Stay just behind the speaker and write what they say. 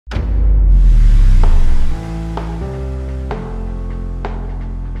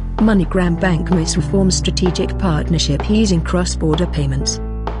MoneyGram-Banque Misr forms strategic partnership easing cross-border payments.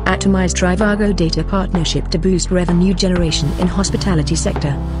 Atomize-Trivago Data Partnership to boost revenue generation in hospitality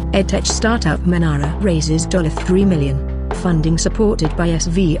sector. Edtech Startup Manara raises $3 million. Funding supported by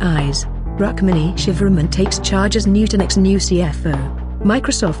SVIs. Rukmini Sivaraman takes charge as Nutanix new CFO.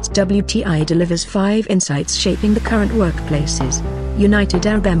 Microsoft's WTI delivers 5 insights shaping the current workplaces. United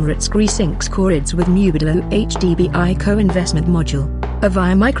Arab Emirates Greece inks Corids with Mubadala-HDBI Co-investment module.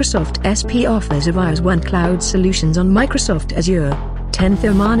 Avaya-Microsoft SP offers Avaya's OneCloud solutions on Microsoft Azure. 10th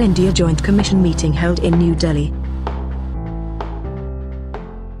Oman-India Joint Commission meeting held in New Delhi.